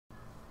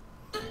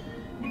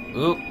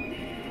Oop.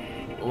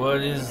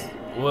 What is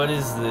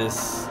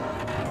this?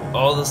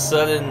 All of a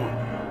sudden,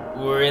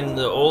 we're in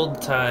the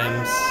old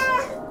times.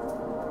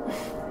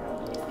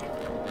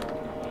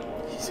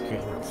 She's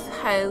screaming.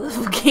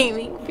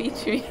 HigherLevelGaming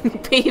featuring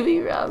Baby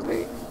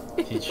Robert.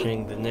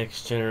 Featuring the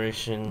next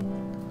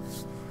generation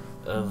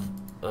of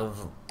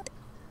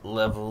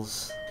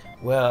levels.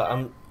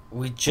 Well,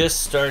 we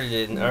just started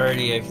it, and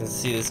already I can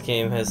see this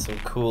game has some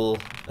cool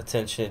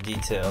attention to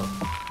detail.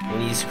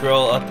 When you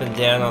scroll up and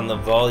down on the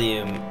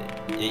volume,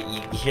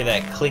 you hear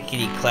that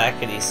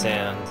clickety-clackety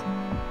sound.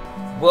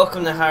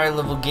 Welcome to Higher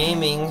Level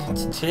Gaming.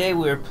 Today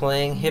we're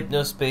playing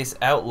Hypnospace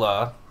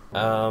Outlaw.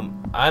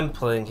 I'm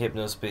playing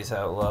Hypnospace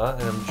Outlaw,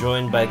 and I'm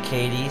joined by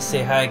Katie.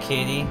 Say hi,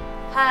 Katie.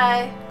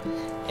 Hi.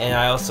 And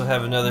I also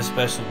have another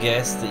special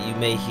guest that you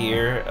may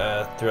hear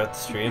throughout the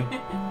stream.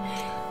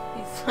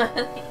 He's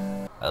funny.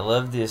 I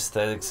love the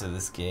aesthetics of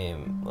this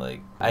game.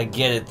 Like, I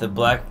get it, the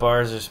black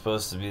bars are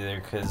supposed to be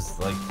there because,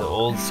 like, the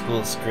old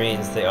school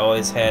screens, they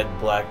always had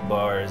black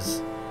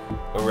bars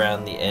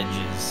around the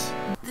edges.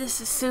 This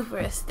is super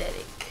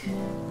aesthetic.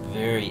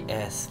 Very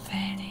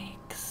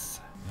aesthetics.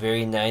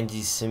 Very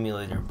 90s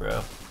simulator,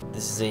 bro.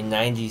 This is a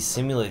 90s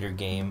simulator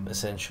game,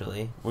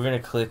 essentially. We're gonna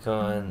click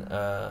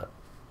on,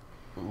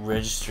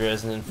 register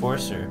as an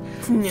enforcer.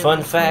 No.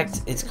 Fun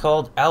fact, it's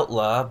called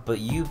Outlaw, but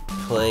you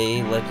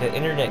play like an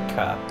internet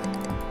cop.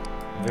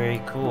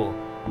 Very cool.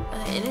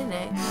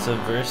 Internet.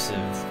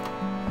 Subversive.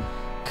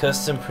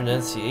 Custom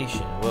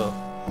pronunciation. Well,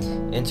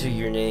 enter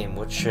your name.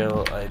 What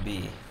shall I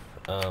be?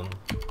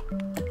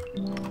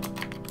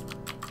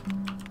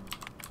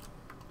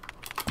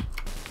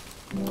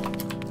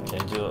 Can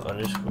I do an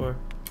underscore?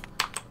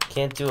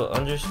 Can't do an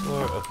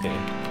underscore? Okay.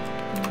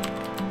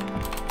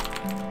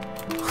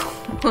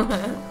 I'm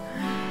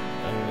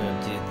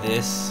gonna do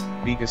this.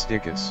 Bigus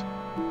Dickus.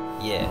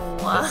 Yeah,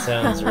 Why? that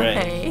sounds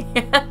right.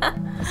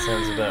 That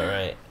sounds about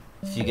right.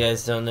 If you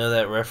guys don't know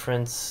that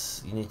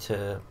reference, you need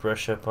to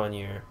brush up on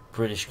your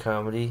British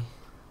comedy.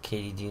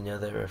 Katie, do you know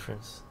that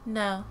reference?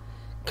 No.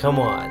 Come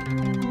on.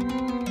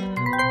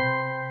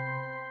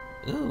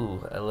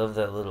 Ooh, I love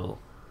that little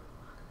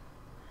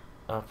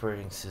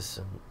operating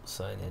system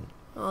sign in.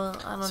 Well,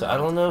 I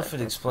don't know if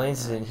it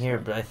explains it in here,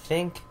 but I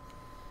think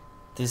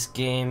this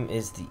game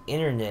is the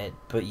internet,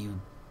 but you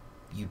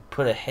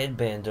put a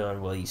headband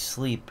on while you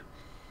sleep,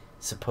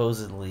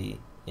 supposedly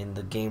in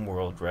the game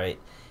world, right?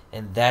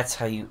 And that's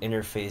how you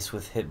interface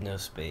with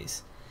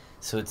Hypnospace.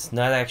 So it's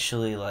not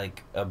actually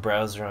like a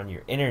browser on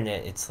your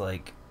internet, it's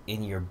like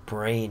in your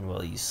brain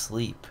while you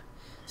sleep.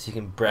 So you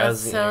can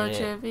browse the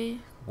internet trippy.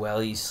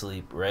 while you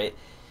sleep, right?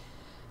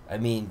 I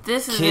mean,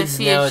 This is kids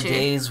the future.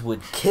 nowadays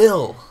would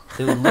kill.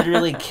 They would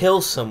literally kill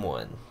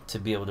someone to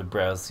be able to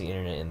browse the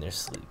internet in their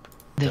sleep.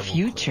 The Double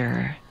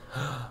future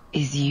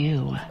is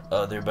you.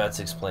 Oh, they're about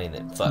to explain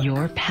it. Fuck.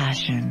 Your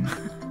passion.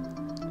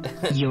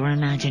 Your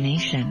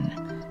imagination.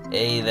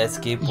 Hey, that's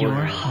skateboarding. Your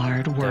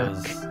hard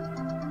work.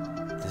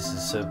 This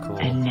is so cool.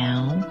 And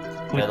now,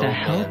 with That the old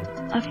help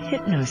man. of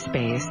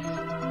Hypnospace,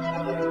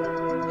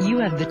 you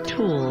have the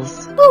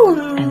tools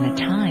and the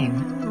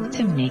time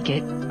to make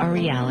it a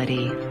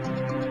reality.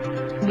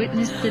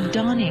 Witness the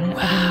dawning of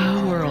a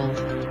new world,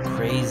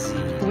 Crazy.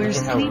 where Look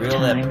at how sleep real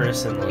that time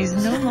person looks.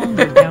 is no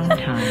longer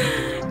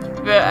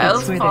downtime. Bro, I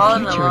was where the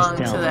following future is along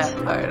to built.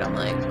 that part. I'm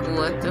like,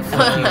 what the A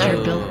future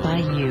fuck? built by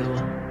you.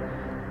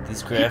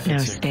 These graphics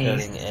are Hypnospace.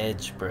 cutting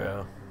edge,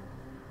 bro.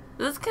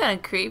 This is kind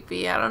of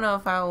creepy. I don't know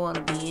if I want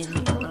to be in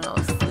here when I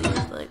was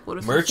asleep. Like, what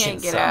if you Merchant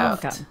can't get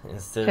soft out?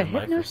 instead The of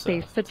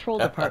Hypnospace Microsoft. Patrol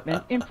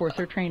Department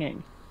Enforcer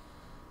Training.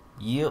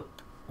 Yep.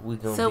 We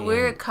gonna So be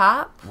we're a in-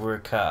 cop? We're a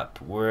cop.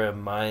 We're a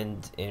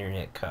mind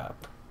internet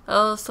cop.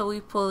 Oh, so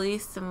we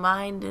police the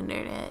mind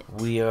internet.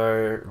 We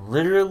are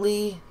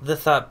literally the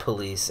thought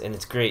police, and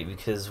it's great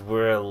because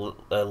we're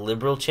a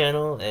liberal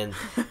channel, and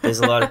there's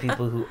a lot of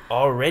people who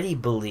already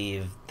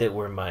believe that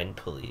we're mind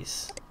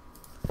police.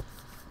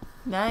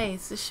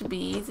 Nice. This should be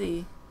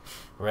easy.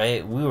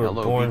 Right? We were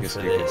Hello, born biggest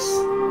for dickers. this.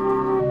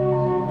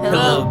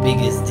 Hello,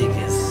 biggest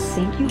dickers.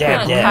 Thank you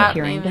Dab, for dab.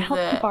 volunteering to Name help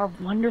is keep that? our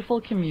wonderful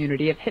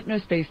community of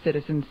Hypnospace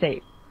citizens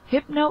safe.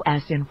 Hypno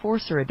S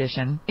Enforcer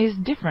Edition is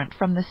different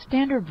from the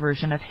standard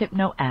version of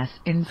Hypno S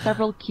in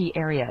several key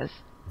areas.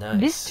 Nice.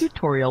 This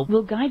tutorial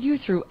will guide you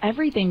through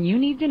everything you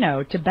need to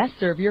know to best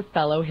serve your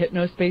fellow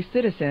Hypnospace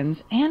citizens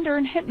and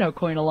earn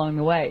Hypnocoin along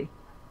the way.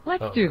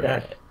 Let's do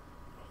this. Alright.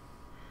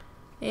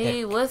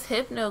 Hey, what's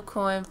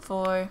HypnoCoin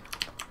for?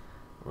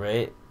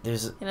 Right?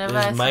 There's Can I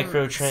buy some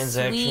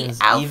microtransactions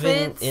sweet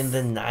even outfits? in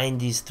the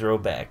 90s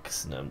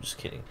throwbacks. No, I'm just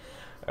kidding.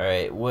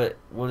 Alright, what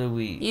are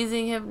we...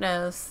 Using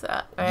Hypnos.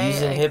 Right?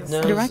 Using I guess.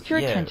 Hypnos? Direct your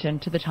Yeah. attention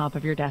to the top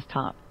of your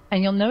desktop,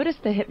 and you'll notice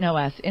the Hypno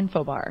S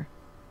info bar.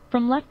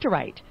 From left to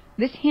right,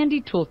 this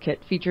handy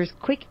toolkit features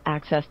quick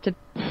access to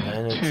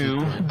To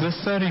the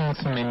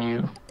settings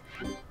menu,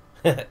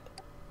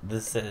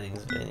 the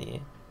settings menu.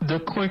 the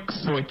quick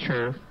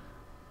switcher,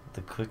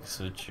 The quick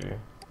switcher.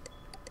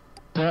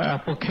 the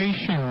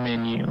application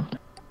menu,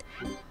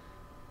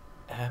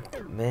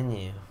 App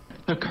menu.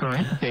 the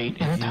current date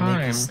and You make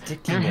a time,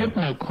 sticky your note.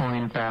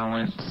 HypnoCoin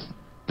balance,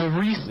 the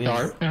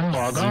restart and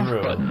log off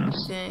 0.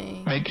 buttons.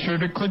 Dang. Make sure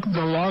to click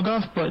the log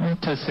off button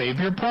to save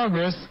your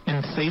progress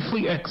and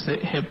safely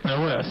exit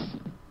HypnoS.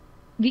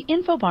 The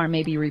info bar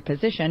may be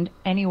repositioned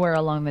anywhere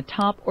along the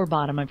top or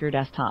bottom of your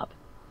desktop.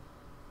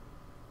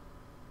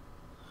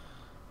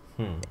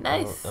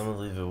 Nice. I'm gonna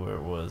leave it where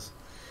it was.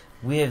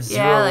 We have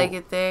 0. Yeah, I like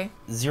it there.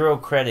 0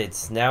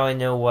 credits. Now I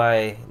know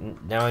why.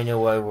 Now I know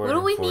why we're. What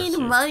do we need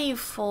enforcer. money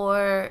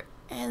for?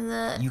 And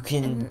the You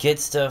can get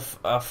stuff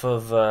off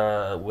of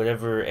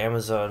whatever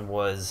Amazon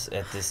was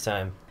at this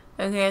time.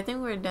 Okay, I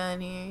think we're done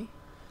here.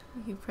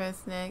 You can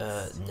press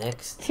next.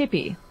 Next.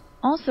 Hippie,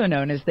 also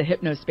known as the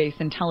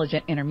Hypnospace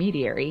Intelligent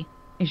Intermediary,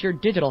 is your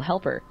digital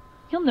helper.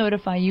 He'll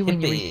notify you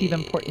when you receive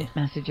Hippie. important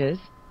messages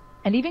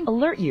and even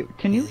alert you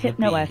to new Hippie.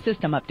 HypnoS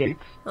system updates.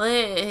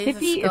 He's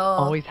Hippie a is skull.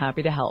 always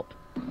happy to help.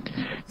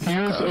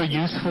 Here's a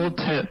useful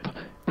tip.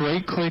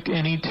 Right-click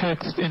any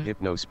text in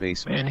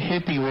Hypnospace. and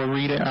Hippie will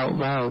read it out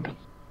loud.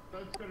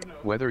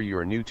 Whether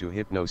you're new to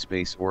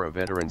Hypnospace or a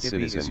veteran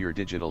citizen, is your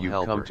digital you've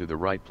helper. come to the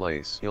right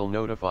place. He'll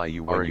notify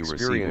you when Our you receive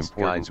experienced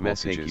important guides will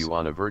messages take you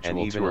on a virtual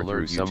and even tour alert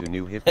through you some to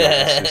new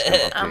hypnosis system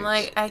updates. I'm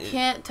like, I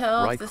can't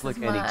tell if this is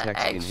Right-click any my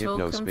text in actual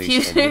Hypnospace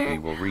computer. and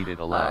Hippie will read it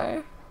aloud.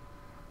 or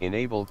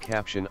Enable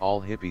caption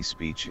all Hippie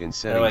speech in do I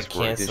settings for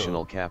cancel?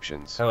 additional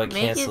captions. How do I make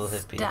cancel it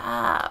Hippie?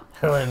 stop.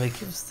 How do I make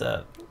him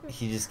stop?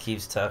 He just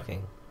keeps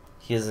talking.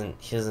 He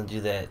doesn't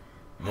do that.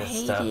 That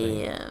Hate stopping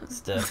him.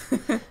 stuff.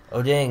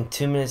 Oh dang!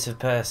 2 minutes have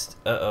passed.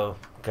 Uh-oh.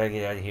 Gotta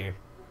get out of here.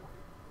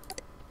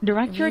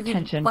 Direct your You can-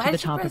 attention why to the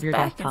did you top press of your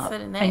back desktop,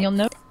 instead of and you'll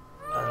next?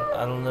 note.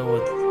 I don't know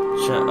what.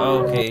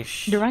 Oh, okay.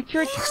 Direct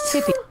your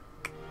Hippie.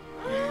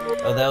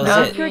 Oh, that was No.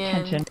 Direct it. your Yeah.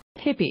 attention,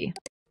 Hippie.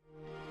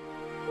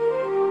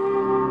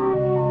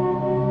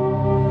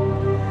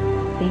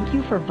 Thank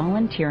you for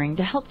volunteering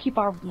to help keep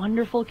our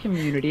wonderful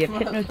community of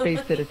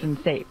Hypnospace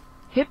citizens safe.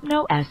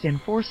 HypnoS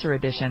Enforcer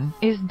Edition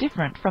is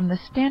different from the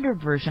standard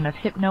version of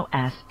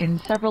HypnoS in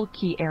several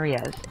key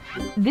areas.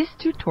 This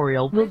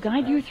tutorial will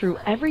guide you through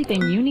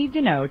everything you need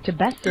to know to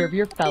best serve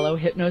your fellow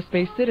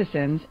Hypnospace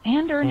citizens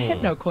and earn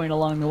HypnoCoin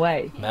along the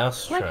way.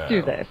 Mouse trail. Let's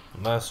do this.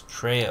 Mouse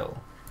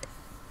trail.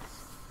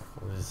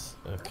 Was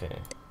okay.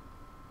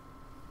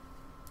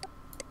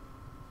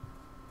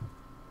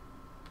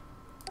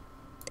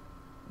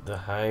 The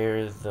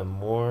higher, the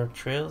more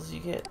trails you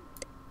get.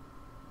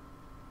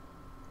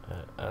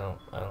 I don't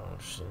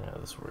understand how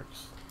this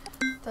works.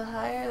 The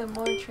higher, the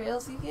more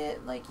trails you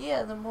get. Like,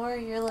 yeah, the more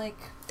your like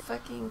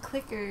fucking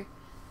clicker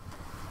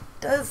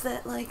does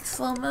that like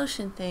slow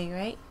motion thing,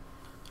 right?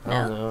 I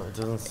don't know. It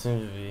doesn't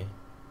seem to be.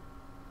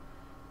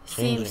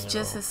 changing Seems at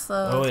just all. as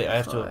slow. Oh as wait, I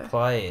have to before.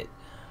 apply it.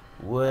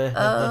 Whoa.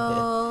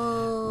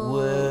 Oh,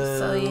 Whoa.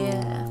 so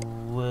yeah.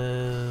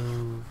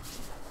 Whoa.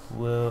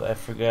 Whoa. I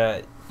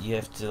forgot. You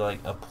have to like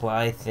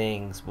apply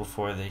things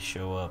before they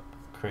show up.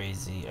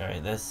 Crazy. All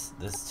right, that's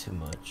too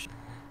much.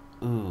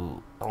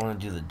 Ooh, I want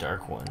to do the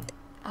dark one.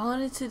 I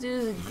wanted to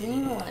do the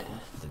green Yeah, one.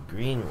 The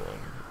green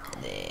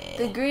one. Nah.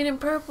 The green and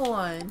purple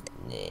one.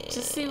 Nah.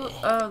 Just see what.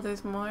 Oh,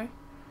 there's more.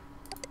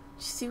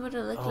 Just see what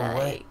it look Oh, like.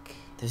 wait.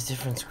 There's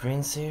different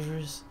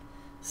screensavers.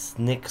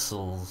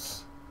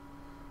 Snixels.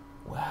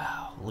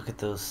 Wow, look at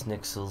those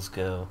Snixels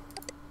go.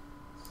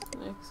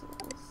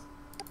 Pixels.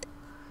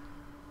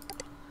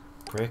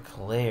 Brick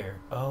layer.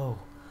 Oh.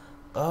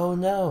 Oh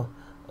no.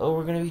 Oh,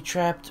 we're gonna be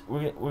trapped.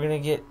 We're gonna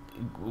get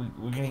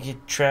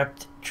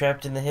trapped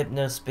in the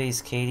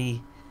hypnospace,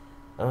 Katie.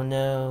 Oh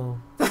no.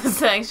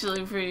 That's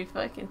actually pretty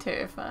fucking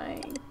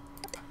terrifying.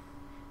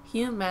 Can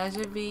you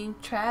imagine being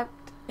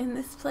trapped in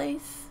this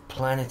place?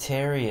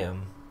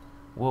 Planetarium.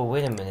 Whoa,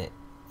 wait a minute.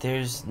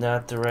 There's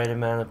not the right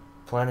amount of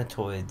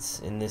planetoids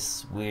in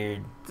this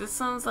weird. This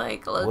sounds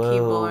like low-key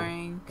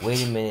boring.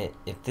 Wait a minute.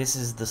 If this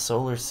is the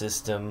solar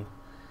system,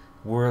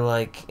 we're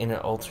like in an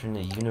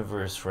alternate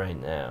universe right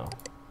now.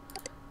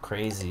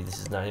 Crazy. This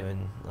is not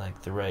even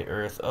like the right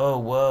Earth. Oh,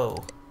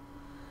 whoa.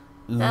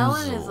 That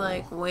one is Oozle.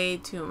 like way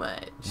too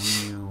much.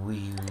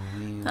 Wee.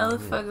 How the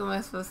fuck am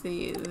I supposed to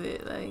use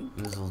it? Like,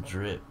 Oozle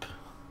drip.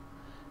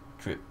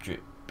 Drip,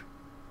 drip.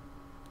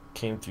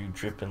 Came through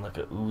dripping like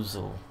a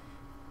oozle.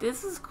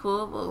 this is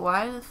cool, but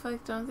why the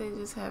fuck don't they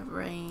just have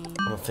rain?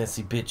 I'm a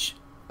fancy bitch.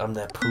 I'm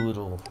that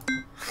poodle.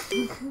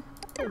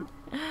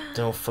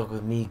 Don't fuck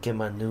with me. Get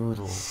my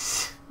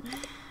noodles.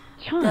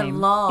 Chime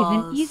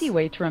laws. is an easy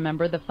way to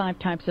remember the 5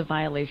 types of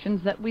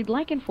violations that we'd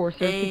like enforcers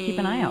to keep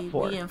an eye out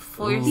for. Be C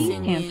enforcing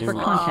stands these for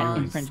content laws.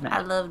 infringement.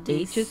 I love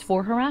this. H is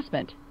for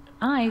harassment.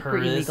 I for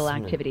illegal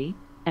Harassment. activity.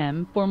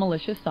 M for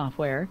malicious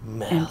software. And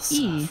Mal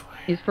E software.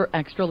 is for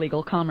extra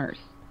legal commerce.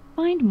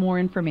 Find more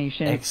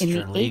information in the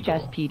Extra-legal.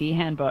 HSPD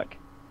handbook.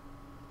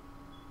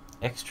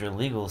 Extra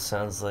legal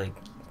sounds like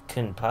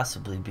couldn't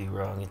possibly be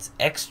wrong. It's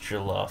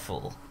extra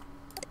lawful.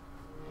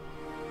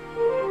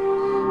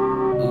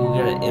 Ooh, we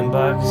got an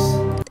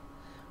inbox.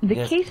 The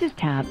Yes. Cases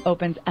tab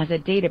opens as a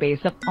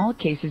database of all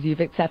cases you've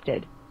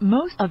accepted.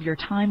 Most of your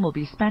time will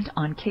be spent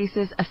on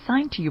cases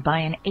assigned to you by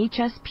an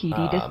HSPD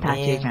Aw, dispatch man.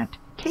 agent.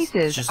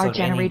 Cases just are like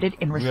any generated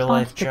in response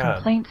real-life to job.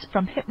 complaints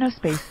from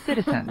Hypnospace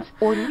citizens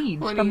or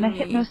leads What do from you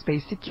the mean?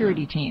 Hypnospace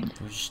security team.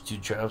 We just do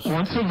jobs for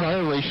Once a people.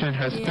 violation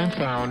has been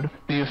found,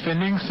 the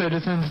offending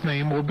citizen's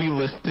name will be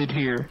listed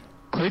here.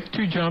 Click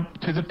to jump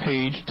to the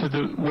page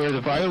where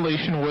the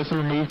violation was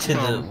removed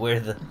from.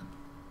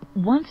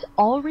 Once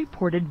all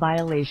reported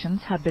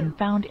violations have been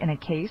found in a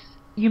case,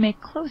 you may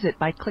close it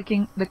by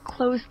clicking the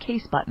Close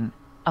Case button.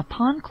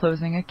 Upon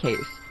closing a case,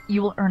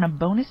 you will earn a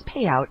bonus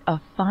payout of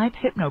 5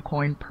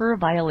 HypnoCoin per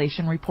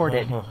violation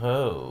reported.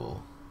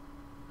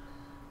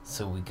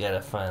 So we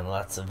gotta find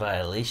lots of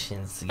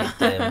violations to get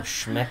them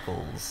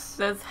schmeckles.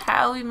 That's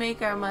how we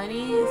make our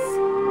money,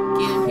 is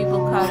getting people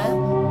caught up.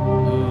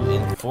 Ooh,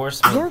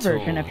 enforcement Your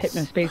version of tools.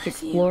 Hypnospace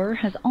Explorer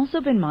has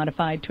also been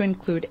modified to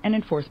include an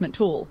enforcement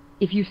tool.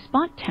 If you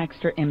spot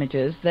text or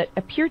images that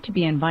appear to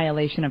be in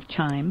violation of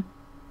Chime,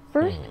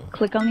 first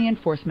click on the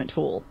enforcement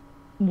tool.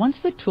 Once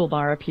the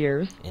toolbar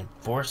appears,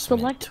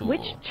 select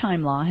which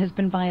Chime law has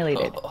been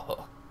violated.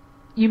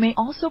 You may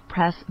also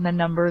press the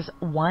numbers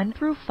 1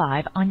 through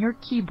 5 on your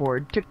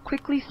keyboard to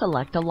quickly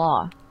select a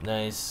law.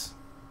 Nice.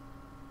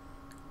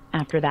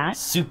 After that,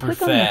 Super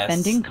click on the fast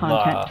offending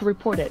content law to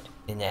report it.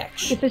 in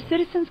action. If a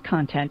citizen's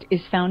content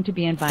is found to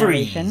be in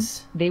violation,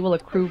 Freeze. they will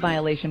accrue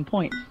violation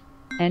points,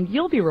 and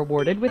you'll be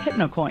rewarded with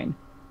HypnoCoin.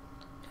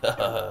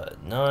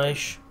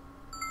 Nice.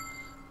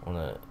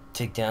 Wanna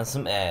take down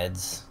some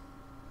ads.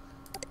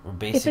 We're If a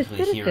basically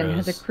citizen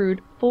heroes. has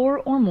accrued 4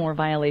 or more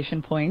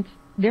violation points,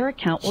 their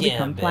account will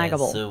become man,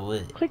 flaggable. so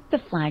what? Click the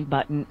flag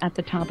button at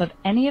the top of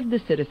any of the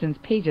citizens'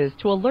 pages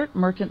to alert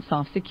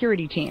MerchantSoft's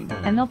security team,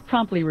 and they'll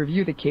promptly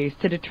review the case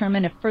to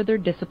determine if further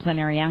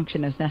disciplinary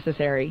action is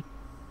necessary.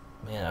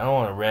 Man, I don't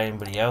want to rat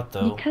anybody out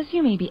though. Because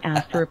you may be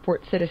asked to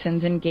report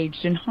citizens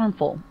engaged in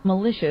harmful,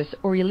 malicious,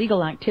 or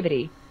illegal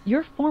activity,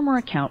 your former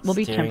account will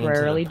be Staring into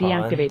temporarily the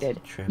pond. deactivated.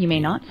 You may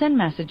not send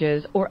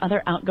messages or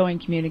other outgoing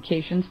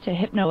communications to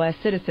HypnoS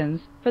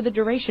citizens for the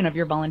duration of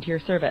your volunteer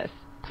service.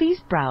 Please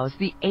browse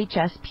the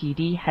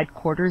HSPD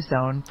Headquarters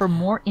Zone for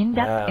more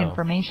in-depth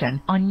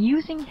information on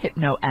using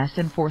HypnoS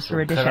Enforcer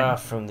We're Edition. cut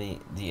off from the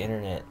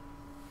internet.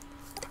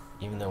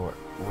 Even though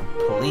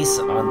we're police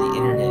on the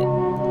internet.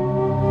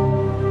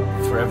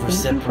 Forever Thank you for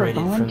separated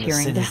from the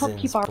volunteering to help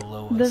citizens keep our...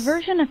 below The us.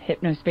 version of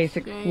Hypnospace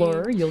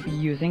Explorer you'll be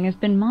using has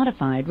been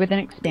modified with an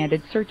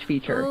expanded search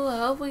feature, Ooh, I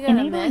hope we got a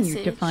enabling you to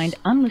message. find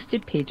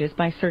unlisted pages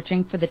by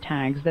searching for the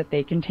tags that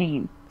they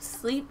contain.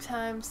 Sleep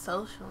Time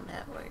Social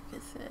Network,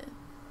 it said.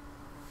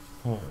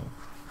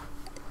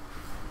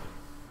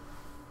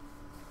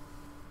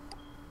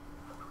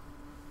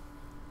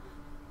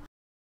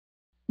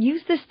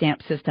 Use the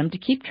stamp system to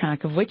keep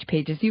track of which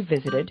pages you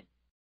visited.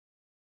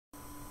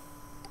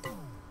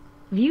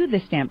 View the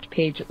stamped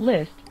page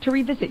list to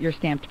revisit your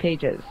stamped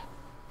pages.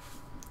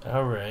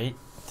 Alright,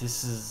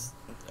 this is...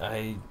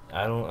 I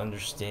don't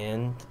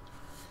understand.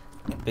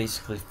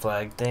 Basically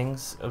flag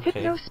things. Okay.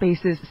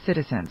 Hypnospace's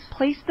citizens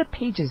place the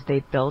pages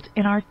they've built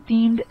in our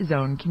themed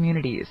zone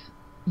communities.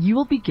 You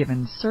will be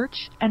given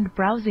search and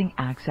browsing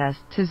access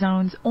to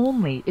zones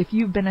only if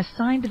you've been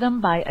assigned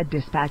them by a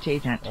dispatch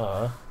agent.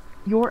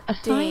 Your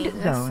assigned Dang,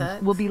 that zones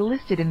sucks. will be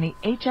listed in the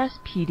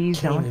HSPD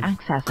Zone even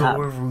Access go Hub.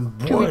 wherever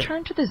we To want.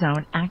 return to the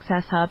Zone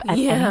Access Hub at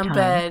Yeah, any I'm time,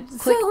 bad.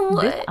 click So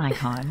this what?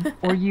 icon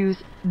or use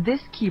this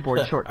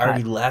keyboard I shortcut.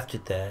 already laughed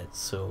at that,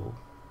 so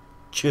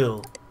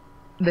chill.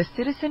 The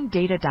Citizen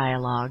Data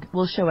Dialog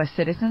will show a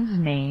citizen's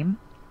name,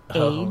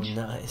 age,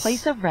 nice.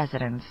 place of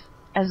residence,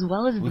 as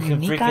well as We the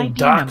can unique freaking ID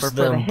dox number for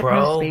them, the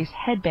bro. Hypnospace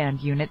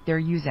headband unit they're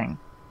using.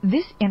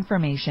 This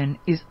information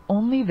is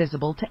only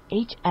visible to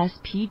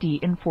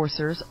HSPD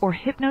enforcers or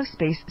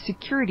Hypnospace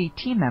security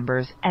team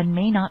members and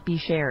may not be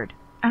shared.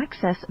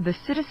 Access the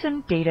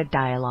Citizen Data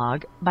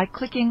Dialog by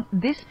clicking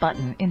this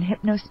button in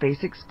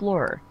Hypnospace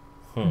Explorer.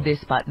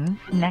 This button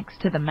next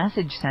to the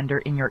message sender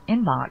in your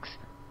inbox,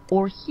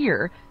 or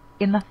here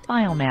in the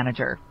File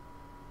Manager.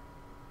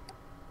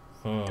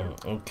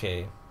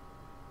 Okay.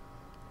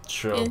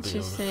 Sure, I'll be able to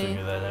Interesting.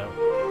 figure that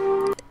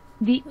out.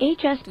 The We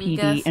got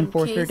HSPD some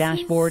Enforcer cases?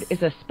 Dashboard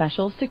is a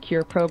special,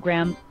 secure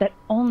program that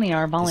only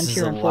our volunteer This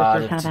is a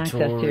lot enforcers of have access to.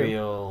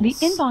 tutorials.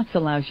 The inbox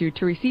allows you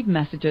to receive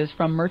messages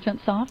from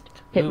MerchantSoft,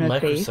 Ooh,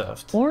 Hypnospace,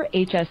 Microsoft. or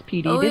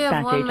HSPD Oh, we have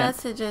dispatch one agent.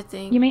 message, I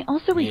think. You may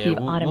also Yeah, receive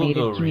we'll automated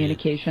go read it.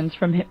 communications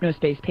from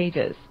Hypnospace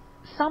pages.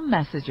 Some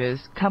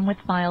messages come with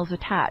files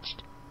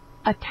attached.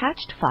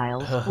 Attached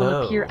files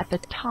will appear at the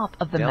top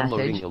of the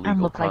Downloading message and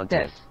illegal look like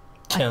content. this.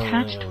 Downloading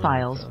Attached illegal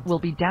files content. will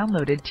be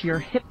downloaded to your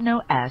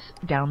HypnoS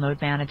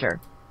download manager.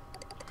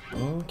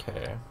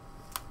 Okay.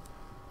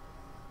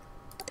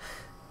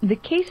 The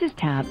Cases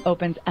tab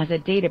opens as a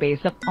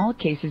database of all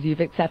cases you've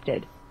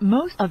accepted.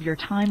 Most of your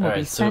time will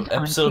be Alright, so spent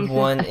on episode cases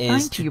 1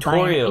 assigned is to you by an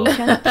tutorial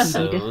HSPD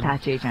episode.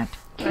 dispatch agent.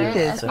 Right,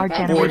 Cases I are think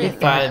I generated in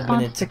 45-minute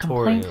response to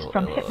complaints tutorial.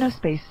 from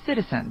Hypnospace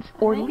citizens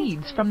or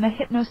leads from the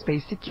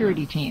Hypnospace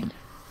security team.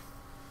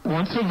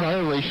 Once a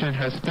violation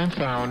has been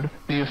found,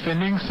 the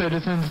offending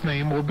citizen's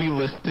name will be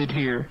listed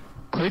here.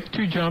 Click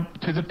to jump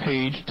to the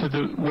page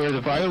where the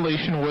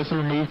violation was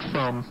removed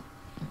from.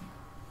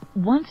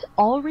 Once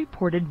all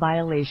reported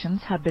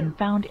violations have been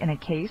found in a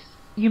case,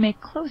 you may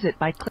close it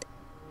by clicking.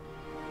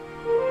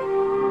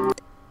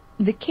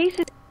 The case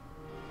is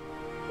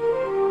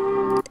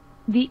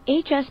the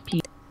HSP.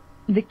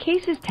 The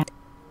case is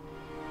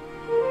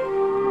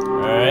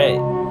Alright.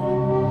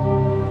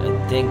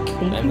 Thank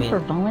you for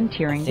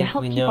volunteering to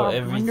help we keep know our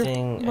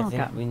everything. wonderful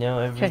I think we know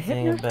to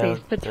everything Hypnospace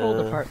about Patrol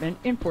the... Department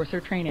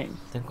Enforcer Training.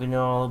 I think we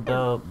know all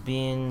about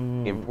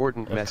being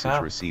Important a message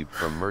cop. received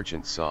from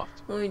Merchant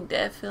Soft. We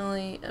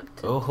definitely up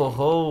to Oh ho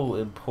ho!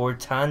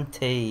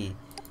 Importante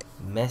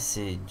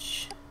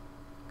message.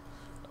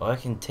 Oh, I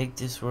can take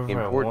this wherever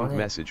I want Important it.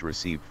 message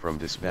received from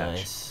Dispatch.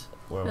 Nice.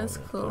 Where That's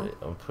am I gonna cool. put it?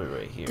 I'll put it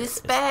right here.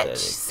 Dispatch Aesthetic.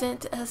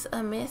 sent us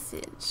a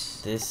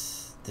message.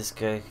 This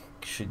guy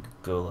should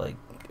go like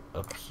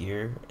up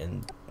here,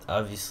 and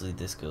obviously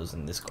this goes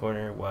in this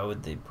corner. Why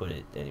would they put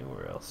it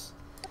anywhere else?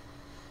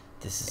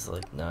 This is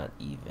like not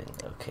even.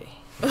 Okay.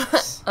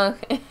 Nice.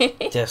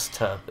 Okay.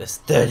 Desktop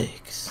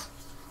aesthetics.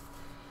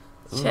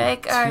 Ooh,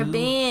 Check our 2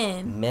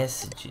 bin.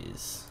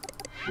 messages.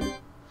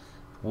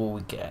 What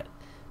we got?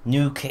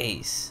 New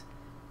case.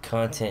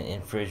 Content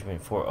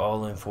infringement for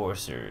all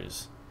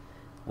enforcers.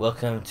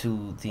 Welcome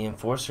to the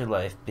enforcer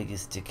life,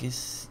 biggest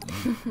dickus.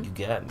 You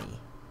got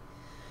me.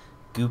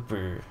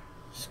 Gooper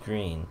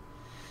screen.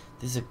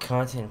 This is a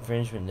content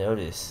infringement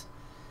notice.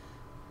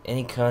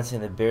 Any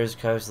content that bears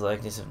copies of the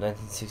likeness of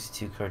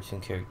 1962 cartoon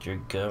character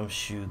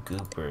Gumshoe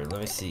Gooper.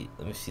 Let me see.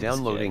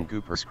 Downloading this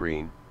Gooper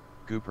Screen.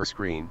 Gooper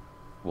Screen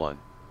 1.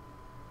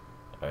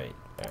 guy.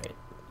 Alright.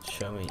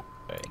 Show me.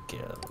 Alright,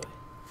 get out of the way.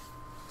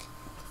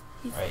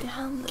 He's Alright,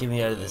 down the get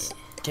me out of bed. this.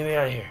 Get me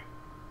out of here.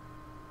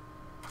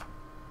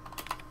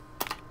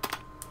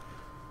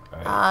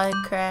 Alright, Ah, it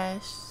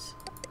crashed.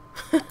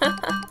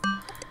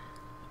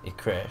 it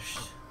crashed.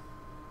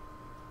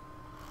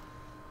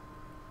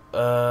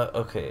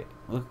 Okay.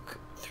 Look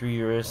through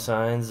your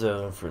assigned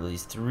zone for at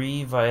least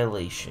 3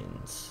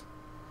 violations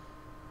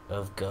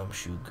of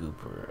Gumshoe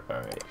Gooper.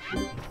 Alright.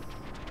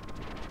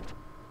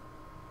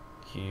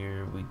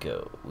 Here we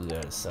go. We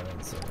got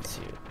assigned zones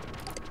here.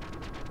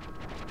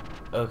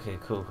 Okay,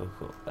 cool.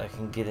 I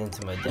can get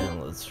into my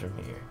downloads from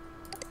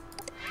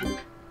here.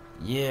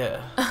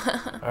 Yeah.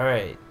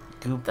 Alright,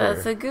 Gooper.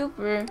 That's a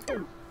gooper.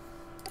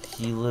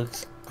 He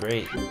looks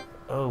great.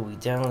 Oh, we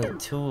downloaded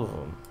 2 of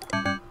them.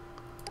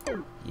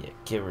 Yeah,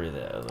 get rid of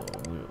that other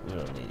one. We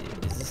don't need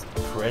it. Is this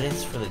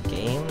credits for the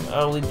game?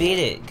 Oh, we beat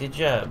it. Good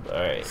job.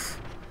 Alright.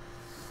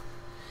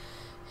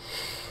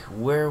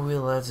 Where are we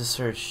allowed to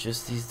search?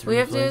 Just these 3 We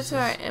have places? to go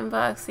to our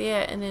inbox, yeah,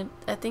 and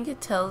I think it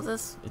tells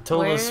us. It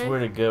told us where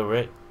to go,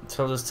 right? It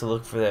told us to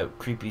look for that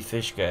creepy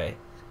fish guy.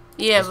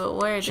 Yeah, Just but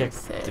where did check it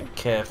say? the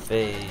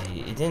cafe.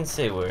 It didn't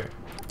say where.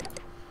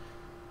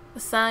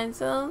 Assigned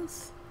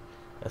zones?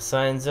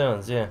 Assigned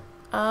zones, yeah.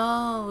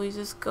 Oh, we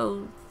just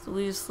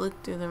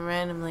look through them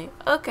randomly.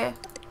 Okay.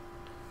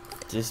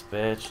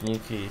 Dispatch new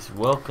case.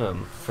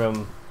 Welcome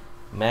from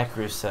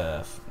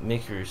Microsoft.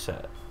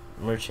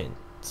 Merchant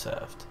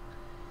Soft.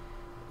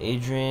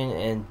 Adrian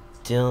and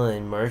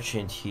Dylan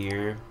Merchant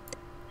here,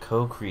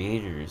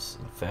 co-creators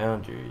and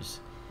founders.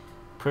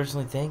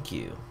 Personally, thank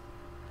you.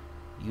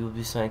 You will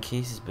be assigned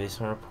cases based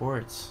on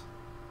reports.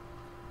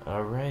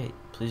 Alright,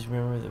 please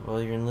remember that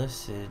while you're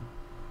enlisted,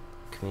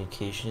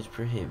 communication is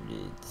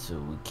prohibited, so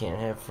we can't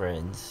have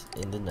friends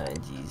in the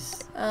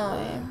 90s.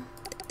 Lame.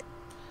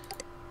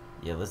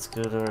 Yeah, let's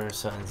go to our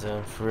assigned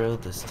zone for real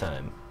this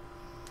time.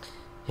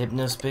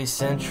 Hypnospace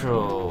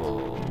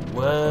Central.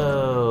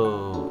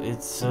 Whoa,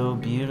 it's so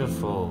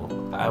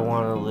beautiful. I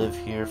want to live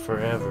here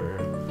forever.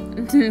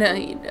 No,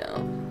 you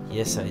don't.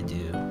 Yes, I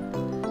do.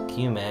 Can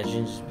you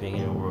imagine just being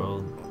in a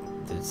world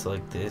that's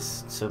like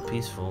this? It's so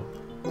peaceful.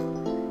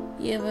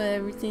 Yeah, but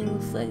everything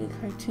looks like a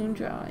cartoon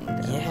drawing,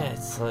 though. Yeah,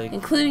 it's like...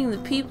 Including the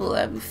people,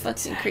 that'd be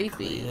fucking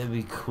creepy. That'd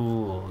be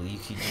cool. You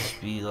could just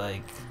be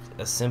like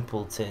a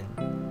simpleton.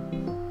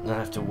 Not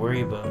have to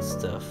worry about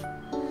stuff.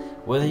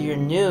 Whether you're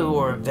new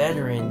or a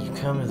veteran, you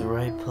come to the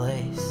right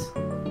place.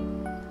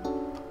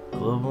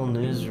 Global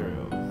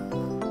Newsroom.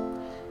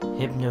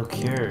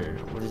 HypnoCure.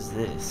 What is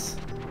this?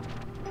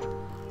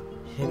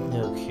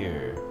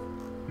 HypnoCure.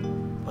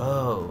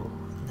 Oh,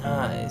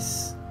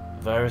 nice.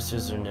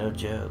 Viruses are no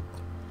joke.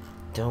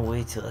 Don't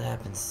wait till it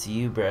happens to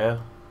you, bro.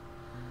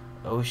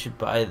 Oh, we should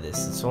buy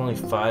this. It's only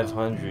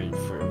 500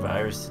 for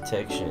virus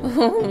detection.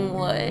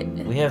 What?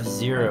 We have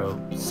 0,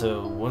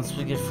 so once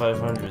we get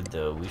 500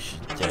 though, we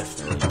should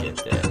definitely get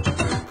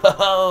that.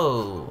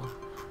 Oh!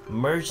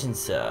 Merchant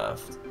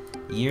Soft.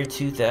 Year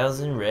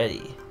 2000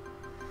 ready.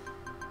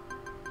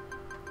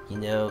 You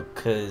know,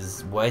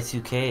 cause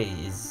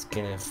Y2K is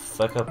gonna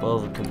fuck up all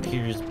the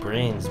computers'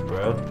 brains,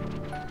 bro.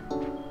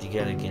 You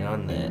gotta get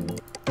on that.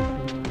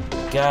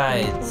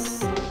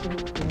 Guides.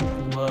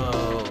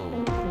 Whoa.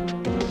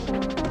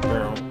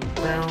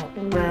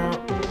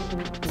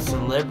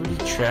 Celebrity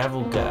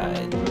travel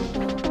guide.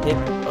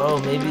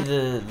 Oh, maybe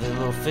the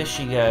little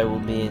fishy guy will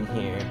be in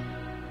here.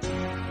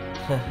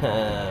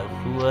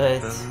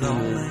 What? The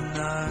lonely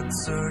night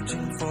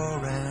searching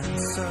for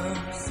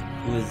answers.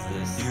 Who is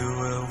this? You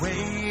were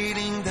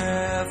waiting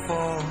there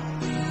for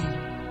me.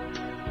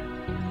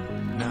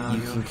 Now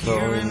You can call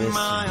me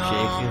Mr.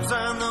 Jacob.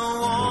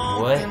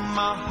 Or what?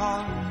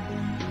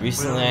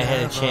 Recently I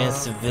had a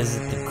chance to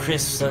visit the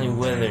crisp sunny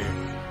weather,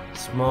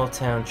 small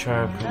town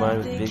charm combined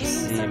with big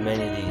city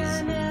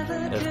amenities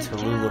of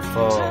Tallulah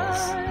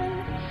Falls.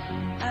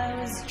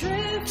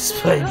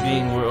 Despite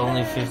being we're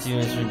only 50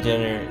 minutes from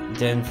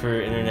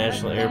Denver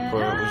International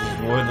Airport, which is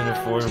more than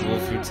affordable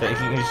if you're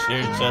taking a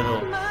shared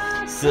shuttle,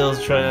 still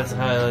try not to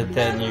highlight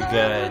that in your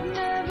guide.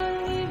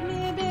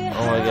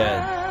 Oh my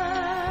god.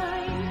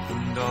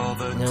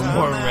 No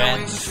more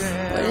rats.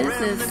 What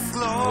is this?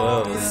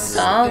 Whoa, this is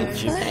Song an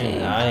Egyptian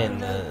playing. eye in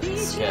the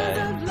sky.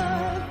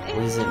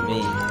 What does it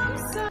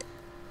mean?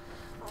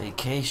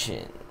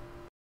 Vacation.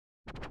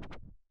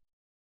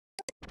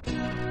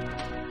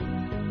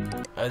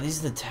 Are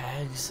these the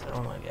tags?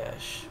 Oh my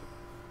gosh.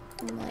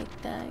 I'm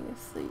like dying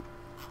asleep.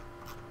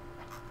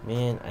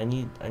 Man, I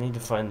need to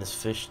find this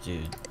fish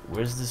dude.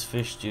 Where's this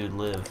fish dude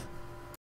live?